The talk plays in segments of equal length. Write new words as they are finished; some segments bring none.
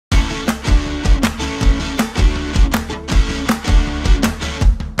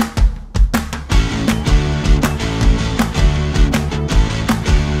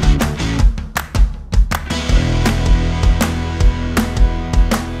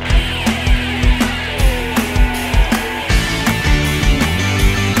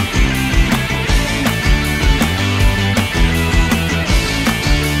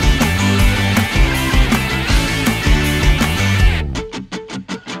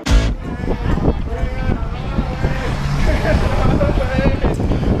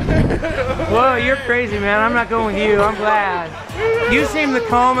crazy, man. I'm not going with you. I'm glad. You seem the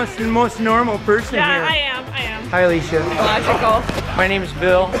calmest and most normal person here. Yeah, I am. Hi, Alicia. Logical. My name is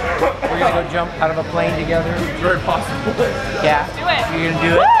Bill. We're gonna go jump out of a plane together. It's very possible. Yeah. Do it. You're gonna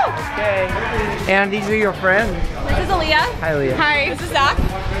do it? Okay. And these are your friends. This is Aaliyah. Hi, Aaliyah. Hi. This is Zach.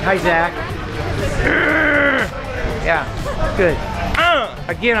 Hi, Zach. Yeah, good.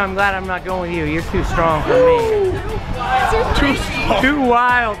 Again, I'm glad I'm not going with you. You're too strong for me. Too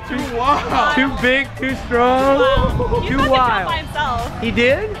wild. Too big, too strong. Wow. Too wild. By himself. He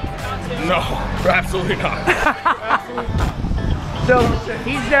did? No, absolutely not. So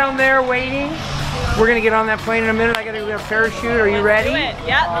he's down there waiting. We're gonna get on that plane in a minute. I gotta get a parachute. Are you ready? Do it.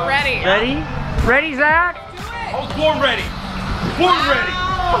 Yeah, I'm ready. Ready? Ready, Zach? I was born ready. Born ready.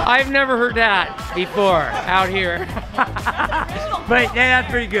 I've never heard that before out here. But yeah,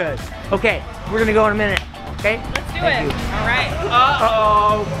 that's pretty good. Okay, we're gonna go in a minute. Okay? Let's do it. All right.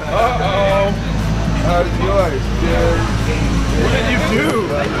 Uh-oh. How's yours, dude? What did you do?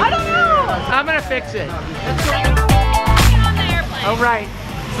 I don't know. I'm gonna fix it. Get on the airplane. All right,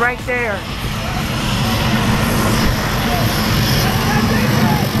 it's right there.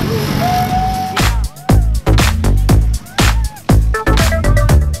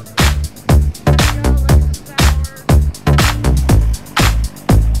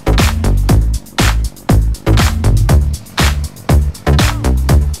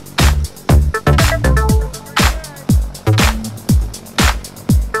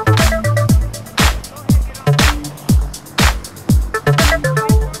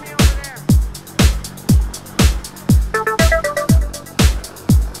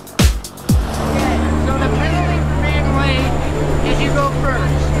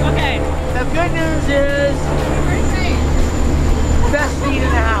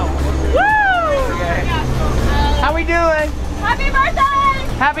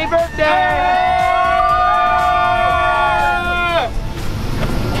 Happy birthday!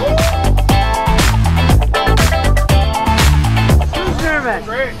 Who's nervous?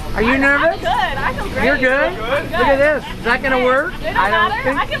 Great. Are you nervous? I'm good. I feel great. You're good? Look at this. Is that gonna work? It don't matter.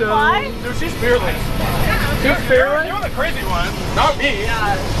 I can fly. Dude, she's fearless. She's fearless? You're the crazy one. Not me.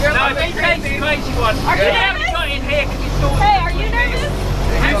 No, they say the crazy one. Are you They haven't nervous? got in here because it's so... Hey, are you nervous?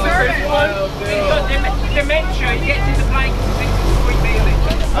 I'm nervous. He's got dementia. He gets in the plane because he thinks it's sweet feeling.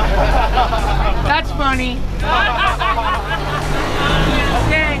 That's funny.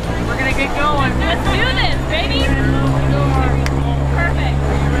 Okay, we're gonna get going. Let's do this, baby. Perfect.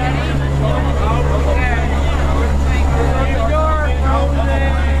 Are you ready? Okay. Close the door. Close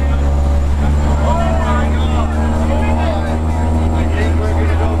it. I think we're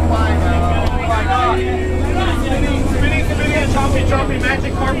gonna go fly now. Oh my god. Spinning, choppy,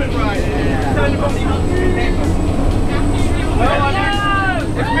 magic carpet ride. Well,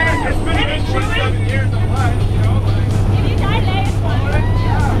 I mean, it's been a good 27 years of life, you know, like. If you die late, it's fine.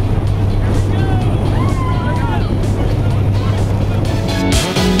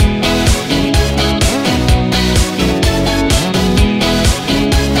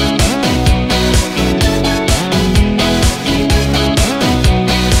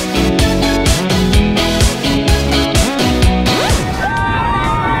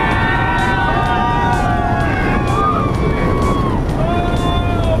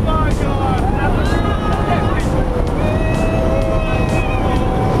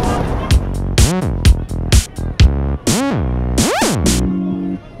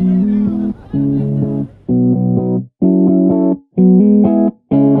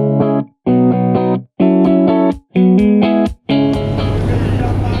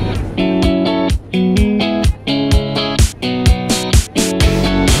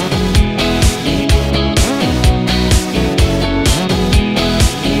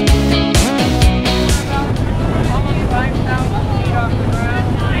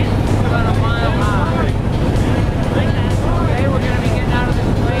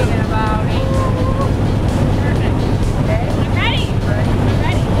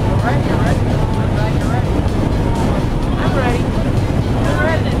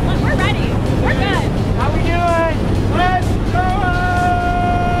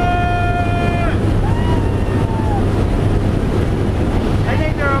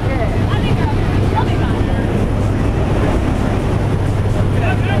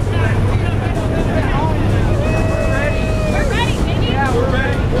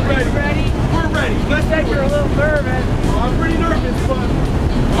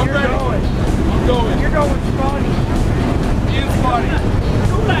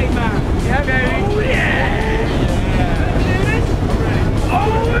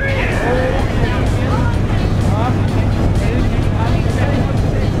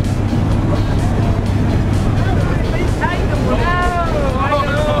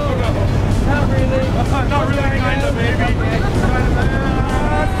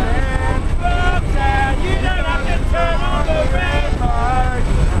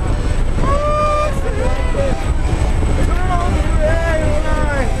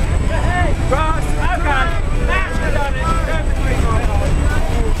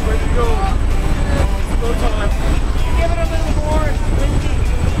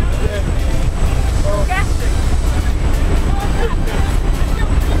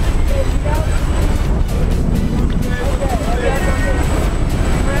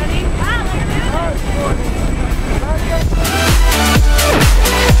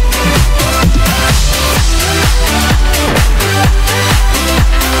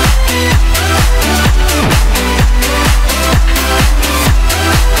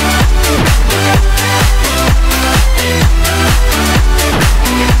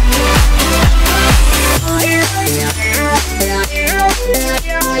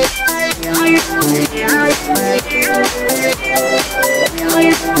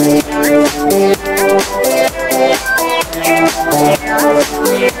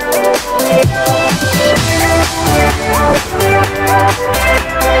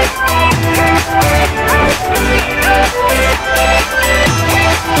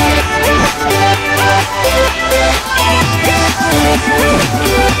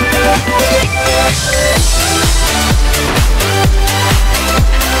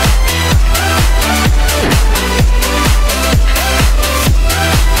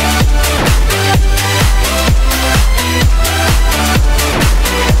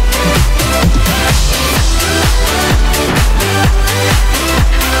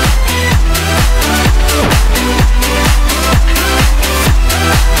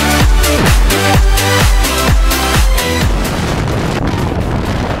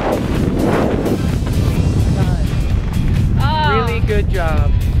 Good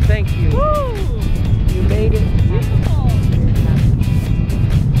job. Thank you. Woo! You made it. Beautiful.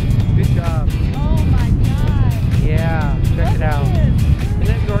 Good job. Oh my God. Yeah, check it out.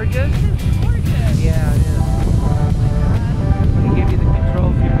 Isn't it gorgeous? This is gorgeous. Yeah, it is. Let me give you the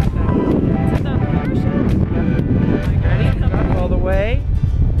controls here in a second. Ready? Up all the way.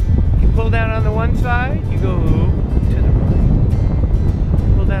 You pull down on the one side, you go to the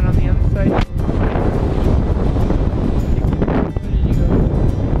right. Pull down on the other side.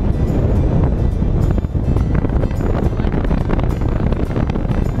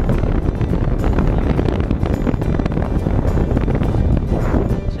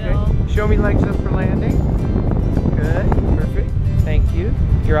 Show me legs up for landing. Good, perfect. Thank you.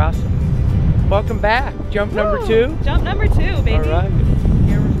 You're awesome. Welcome back. Jump number 2. Jump number 2, baby. All right.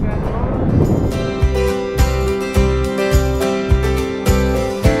 Camera's got it on.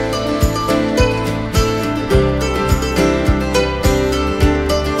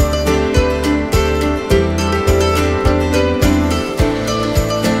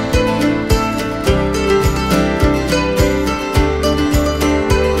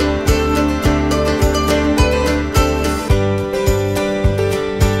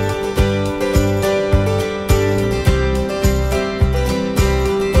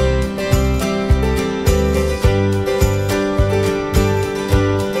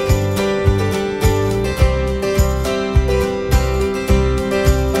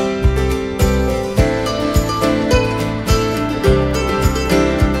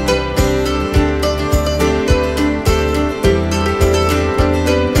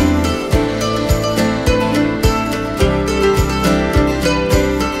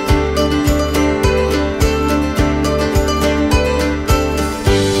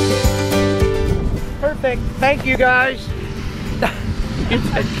 Thank you guys. You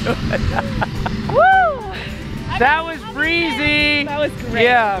did good. Woo! That was breezy. That was great.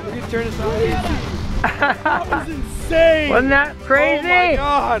 Yeah, we can turn this on. That was insane. Wasn't that crazy? Oh my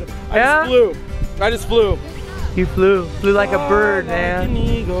God. Yeah? I just flew. You flew like a bird, man. Like an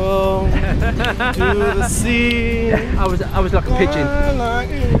eagle to the sea. I was like a pigeon.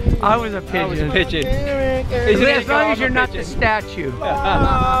 I was a pigeon. I was a pigeon. As long as you're not the statue. Come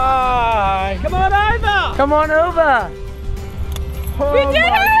on over. Come on over. We did it!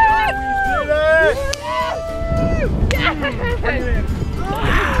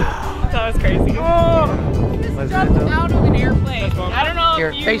 That was crazy. Was Jumped out of an airplane. I don't know Here,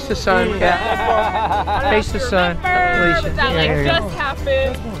 if you... face the sun. Yeah. Face the sun. Alicia. But that Here, like here you go. just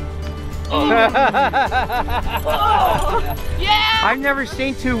happened. Yeah! I've never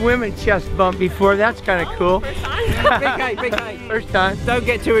seen 2 women chest bump before. That's kind of cool. First time. Big Kate. First time. Don't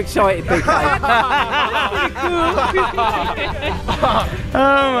get too excited, Big Kate.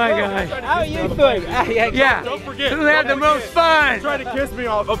 Oh my gosh. How are you doing? Yeah. Don't forget. Who had the most fun? Try to kiss me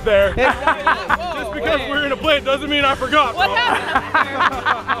off up there. Just because we're in a plane doesn't mean I forgot. What bro. happened?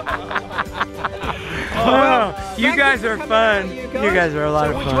 Oh, you guys are fun. You guys are a lot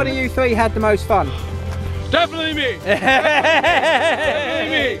of Which fun. one of you 3 had the most fun? Definitely me. Definitely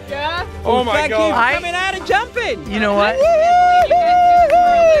me. Yeah? Oh my Thank you God. for coming out and jumping. You know what?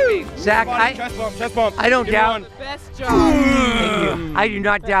 Zach, Chest bump. I don't Give me doubt. one. Best job. Thank you. I do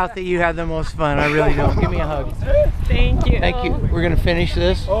not doubt that you have the most fun. I really don't. Give me a hug. Thank you. Thank you. We're gonna finish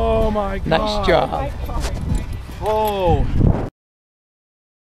this. Oh my God. Nice job. Oh.